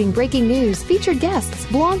 including breaking news, featured guests,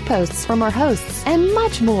 blog posts from our hosts, and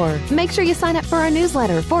much more. Make sure you sign up for our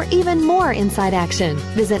newsletter for even more inside action.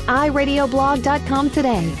 Visit iradioblog.com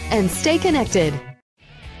today and stay connected.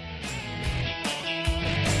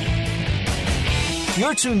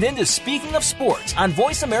 You're tuned in to Speaking of Sports on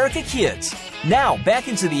Voice America Kids. Now, back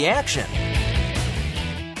into the action.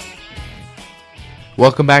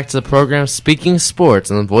 Welcome back to the program Speaking of Sports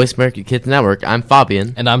on the Voice America Kids Network. I'm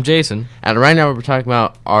Fabian. And I'm Jason. And right now we're talking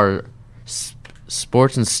about our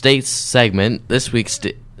sports and states segment. This week's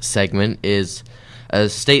segment is a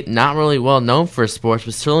state not really well known for sports,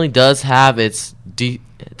 but certainly doesn't have its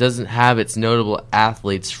notable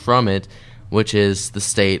athletes from it, which is the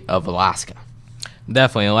state of Alaska.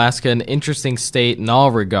 Definitely. Alaska, an interesting state in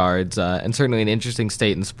all regards, and certainly an interesting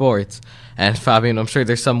state in sports. And Fabian, I'm sure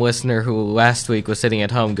there's some listener who last week was sitting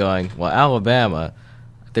at home going, well, Alabama,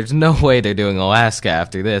 there's no way they're doing Alaska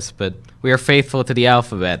after this, but we are faithful to the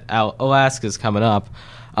alphabet. Alaska's coming up.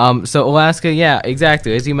 So Alaska, yeah,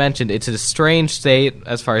 exactly. As you mentioned, it's a strange state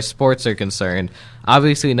as far as sports are concerned.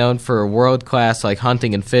 Obviously known for world-class like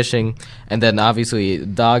hunting and fishing, and then obviously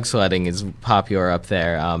dog sledding is popular up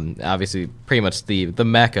there. Obviously pretty much the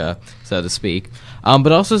mecca, so to speak.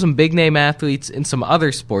 But also some big-name athletes in some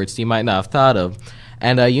other sports you might not have thought of.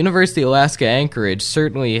 And University of Alaska Anchorage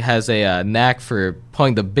certainly has a knack for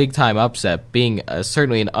pulling the big-time upset, being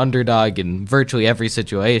certainly an underdog in virtually every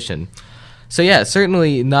situation. So yeah,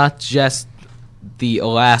 certainly not just the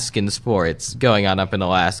Alaskan sports going on up in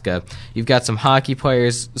Alaska. You've got some hockey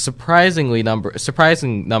players, surprising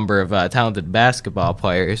number of talented basketball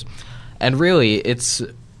players, and really it's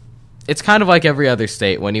kind of like every other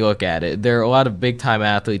state when you look at it. There are a lot of big-time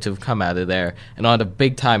athletes who have come out of there, and a lot of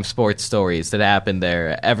big-time sports stories that happen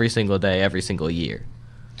there every single day, every single year.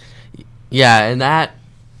 Yeah, and that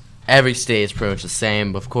every state is pretty much the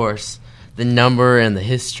same. Of course, the number and the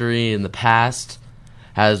history and the past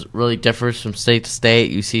has really differs from state to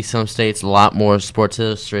state. You see some states a lot more sports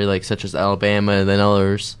history, like such as Alabama, than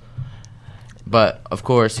others. But, of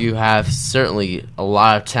course, you have certainly a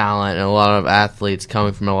lot of talent and a lot of athletes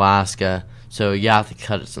coming from Alaska, so you have to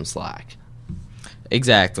cut it some slack.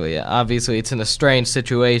 Exactly. Obviously, it's in a strange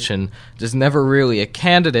situation. There's never really a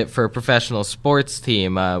candidate for a professional sports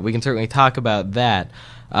team. We can certainly talk about that.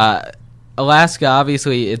 Alaska,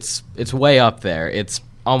 obviously, it's way up there. It's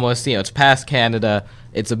almost, it's past Canada.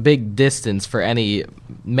 It's a big distance for any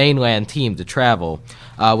mainland team to travel,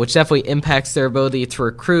 which definitely impacts their ability to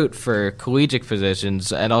recruit for collegiate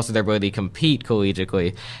positions and also their ability to compete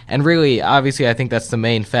collegiately. And really, obviously, I think that's the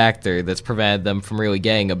main factor that's prevented them from really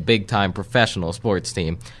getting a big-time professional sports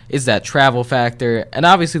team, is that travel factor. And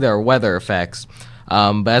obviously, there are weather effects.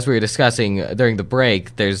 But as we were discussing during the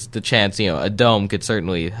break, there's the chance, a dome could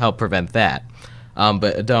certainly help prevent that.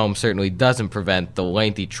 But a dome certainly doesn't prevent the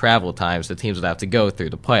lengthy travel times that teams would have to go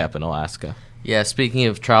through to play up in Alaska. Yeah, speaking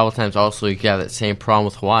of travel times, also you have that same problem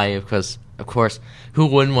with Hawaii because, of course, who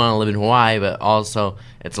wouldn't want to live in Hawaii? But also,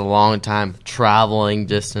 it's a long time traveling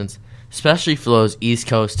distance, especially for those East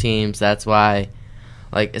Coast teams. That's why,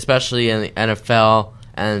 especially in the NFL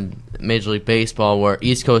and Major League Baseball, where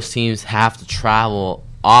East Coast teams have to travel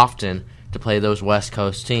often to play those West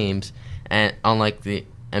Coast teams, and unlike the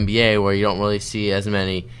NBA, where you don't really see as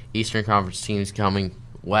many Eastern Conference teams coming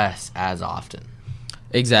west as often.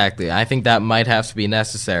 Exactly. I think that might have to be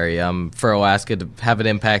necessary for Alaska to have an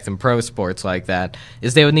impact in pro sports like that,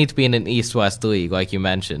 is they would need to be in an East-West league, like you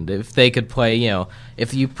mentioned. If they could play,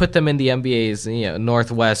 if you put them in the NBA's,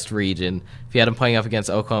 Northwest region, if you had them playing up against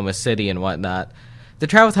Oklahoma City and whatnot, the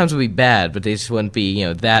travel times would be bad, but they just wouldn't be,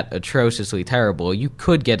 that atrociously terrible. You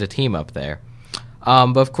could get a team up there.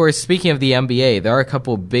 But, of course, speaking of the NBA, there are a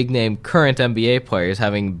couple of big-name current NBA players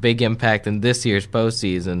having big impact in this year's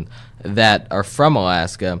postseason that are from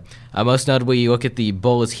Alaska. Most notably, you look at the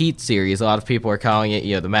Bulls-Heat series. A lot of people are calling it,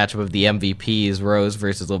 the matchup of the MVPs, Rose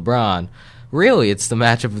versus LeBron. Really, it's the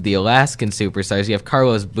matchup of the Alaskan superstars. You have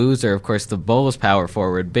Carlos Boozer, of course, the Bulls power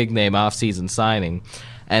forward, big-name off-season signing.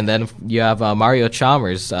 And then you have Mario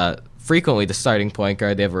Chalmers, frequently the starting point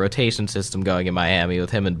guard. They have a rotation system going in Miami with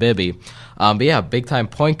him and Bibby. But yeah, big-time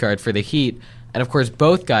point guard for the Heat. And, of course,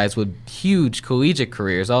 both guys with huge collegiate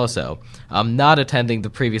careers also. Not attending the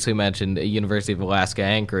previously mentioned University of Alaska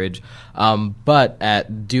Anchorage, but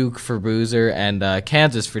at Duke for Boozer and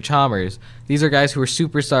Kansas for Chalmers. These are guys who are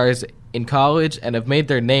superstars in college and have made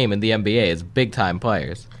their name in the NBA as big-time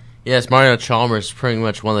players. Yes, Mario Chalmers is pretty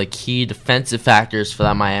much one of the key defensive factors for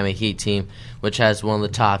that Miami Heat team, which has one of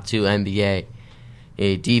the top two NBA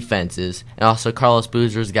defenses. And also Carlos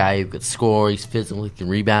Boozer is a guy who can score, he's physical, he can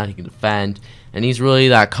rebound, he can defend, and he's really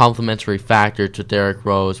that complementary factor to Derrick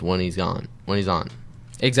Rose when he's on.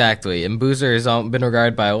 Exactly, and Boozer has been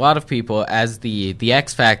regarded by a lot of people as the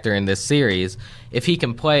X factor in this series. If he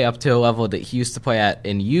can play up to a level that he used to play at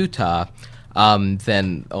in Utah,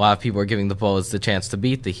 then a lot of people are giving the Bulls the chance to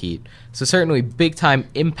beat the Heat. So certainly big-time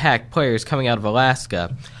impact players coming out of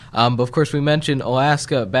Alaska. But, of course, we mentioned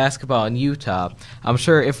Alaska basketball and Utah. I'm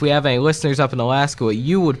sure if we have any listeners up in Alaska, what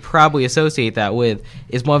you would probably associate that with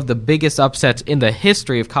is one of the biggest upsets in the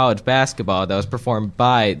history of college basketball that was performed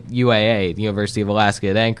by UAA, the University of Alaska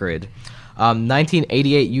at Anchorage.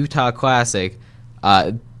 1988 Utah Classic.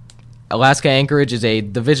 Alaska Anchorage is a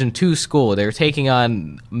Division II school. They're taking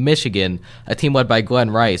on Michigan, a team led by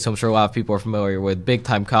Glenn Rice, who I'm sure a lot of people are familiar with,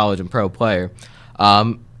 big-time college and pro player.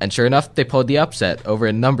 And sure enough, they pulled the upset over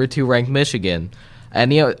a number 2 ranked Michigan.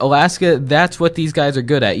 And, Alaska, that's what these guys are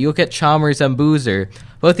good at. You look at Chalmers and Boozer,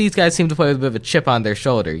 both these guys seem to play with a bit of a chip on their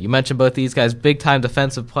shoulder. You mentioned both these guys big-time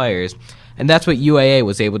defensive players, and that's what UAA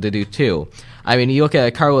was able to do too. I mean, you look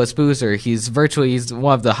at Carlos Boozer, he's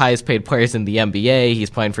one of the highest-paid players in the NBA.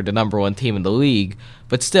 He's playing for the number one team in the league,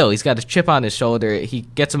 but still, he's got a chip on his shoulder. He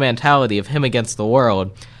gets a mentality of him against the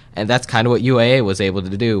world, and that's kind of what UAA was able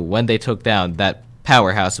to do when they took down that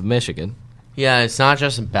powerhouse of Michigan. Yeah, it's not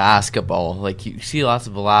just in basketball. Like, you see lots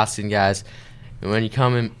of Alaskan guys, and when you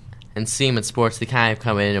come in and see them in sports, they kind of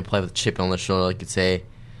come in and play with a chip on their shoulder. Like, you'd say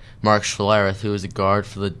Mark Schlereth, who was a guard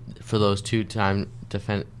for those two-time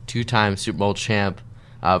Super Bowl champ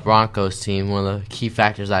Broncos team, one of the key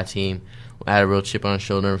factors of that team, had a real chip on his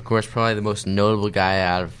shoulder. And of course, probably the most notable guy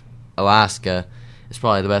out of Alaska is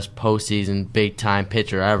probably the best postseason big-time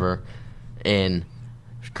pitcher ever in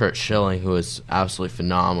Curt Schilling, who is absolutely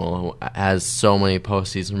phenomenal, who has so many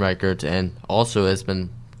postseason records, and also has been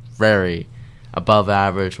very above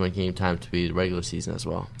average when it came time to be the regular season as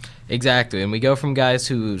well. Exactly, and we go from guys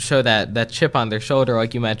who show that chip on their shoulder,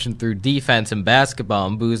 like you mentioned, through defense and basketball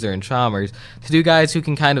and Boozer and Chalmers, to do guys who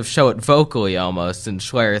can kind of show it vocally almost in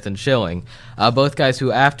Schlereth and Schilling. Both guys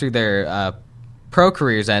who, after their pro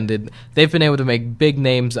careers ended, they've been able to make big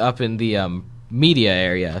names up in the media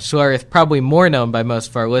area. Schlereth, probably more known by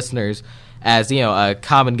most of our listeners as, a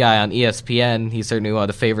common guy on ESPN. He's certainly one of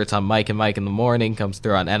the favorites on Mike and Mike in the Morning, comes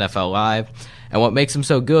through on NFL Live. And what makes him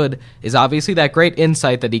so good is obviously that great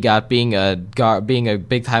insight that he got being a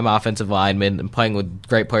big-time offensive lineman and playing with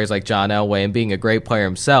great players like John Elway and being a great player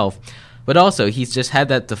himself. But also, he's just had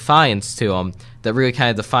that defiance to him that really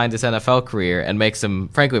kind of defined his NFL career and makes him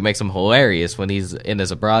hilarious when he's in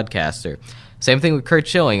as a broadcaster. Same thing with Curt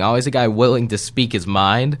Schilling, always a guy willing to speak his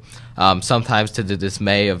mind, sometimes to the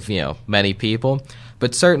dismay of many people,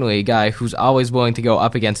 but certainly a guy who's always willing to go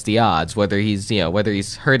up against the odds, whether he's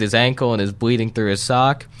hurt his ankle and is bleeding through his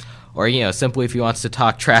sock, or simply if he wants to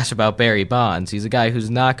talk trash about Barry Bonds. He's a guy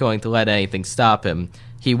who's not going to let anything stop him.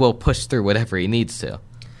 He will push through whatever he needs to.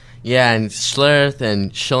 Yeah, and Schlereth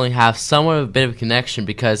and Schilling have somewhat of a bit of a connection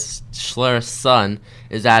because Schlereth's son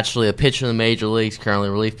is actually a pitcher in the major leagues currently,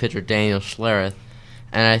 relief pitcher Daniel Schlereth,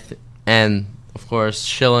 and of course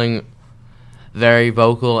Schilling, very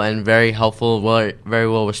vocal and very helpful, very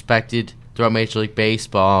well respected throughout Major League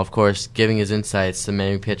Baseball. Of course, giving his insights to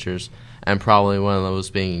many pitchers, and probably one of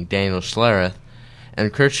those being Daniel Schlereth.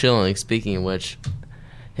 And Curt Schilling, speaking of which,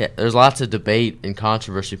 there's lots of debate and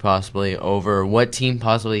controversy possibly over what team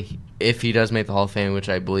possibly, if he does make the Hall of Fame, which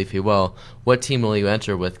I believe he will, what team will he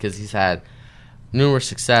enter with, because he's had numerous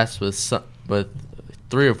success with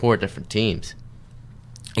 3 or 4 different teams.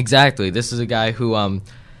 Exactly. This is a guy who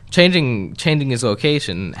changing his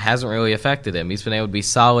location hasn't really affected him. He's been able to be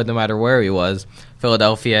solid no matter where he was,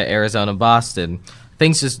 Philadelphia, Arizona, Boston.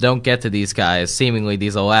 Things just don't get to these guys, seemingly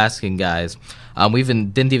these Alaskan guys. We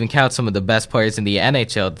didn't even count some of the best players in the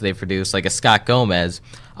NHL that they produced, like a Scott Gomez.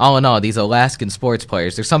 All in all, these Alaskan sports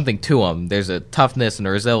players, there's something to them. There's a toughness and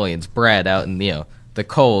a resilience bred out in the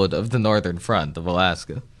cold of the northern front of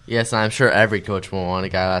Alaska. Yes, I'm sure every coach will want a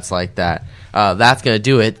guy that's like that. That's going to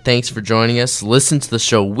do it. Thanks for joining us. Listen to the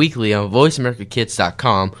show weekly on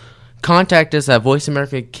VoiceAmericaKids.com. Contact us at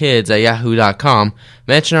VoiceAmericaKids@yahoo.com.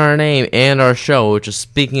 Mention our name and our show, which is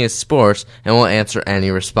Speaking of Sports, and we'll answer any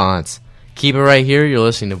response. Keep it right here. You're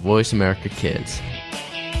listening to Voice America Kids.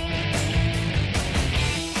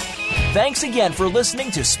 Thanks again for listening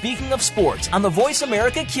to Speaking of Sports on the Voice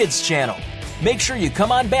America Kids channel. Make sure you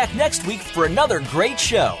come on back next week for another great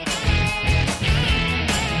show.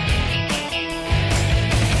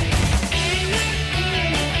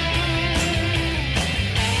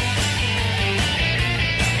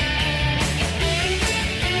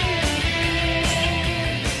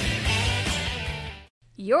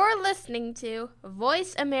 You're listening to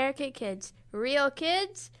Voice America Kids. Real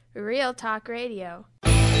kids, real talk radio.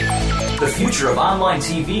 The future of online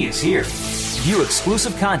TV is here. View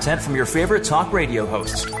exclusive content from your favorite talk radio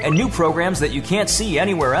hosts and new programs that you can't see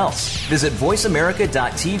anywhere else. Visit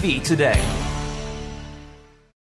voiceamerica.tv today.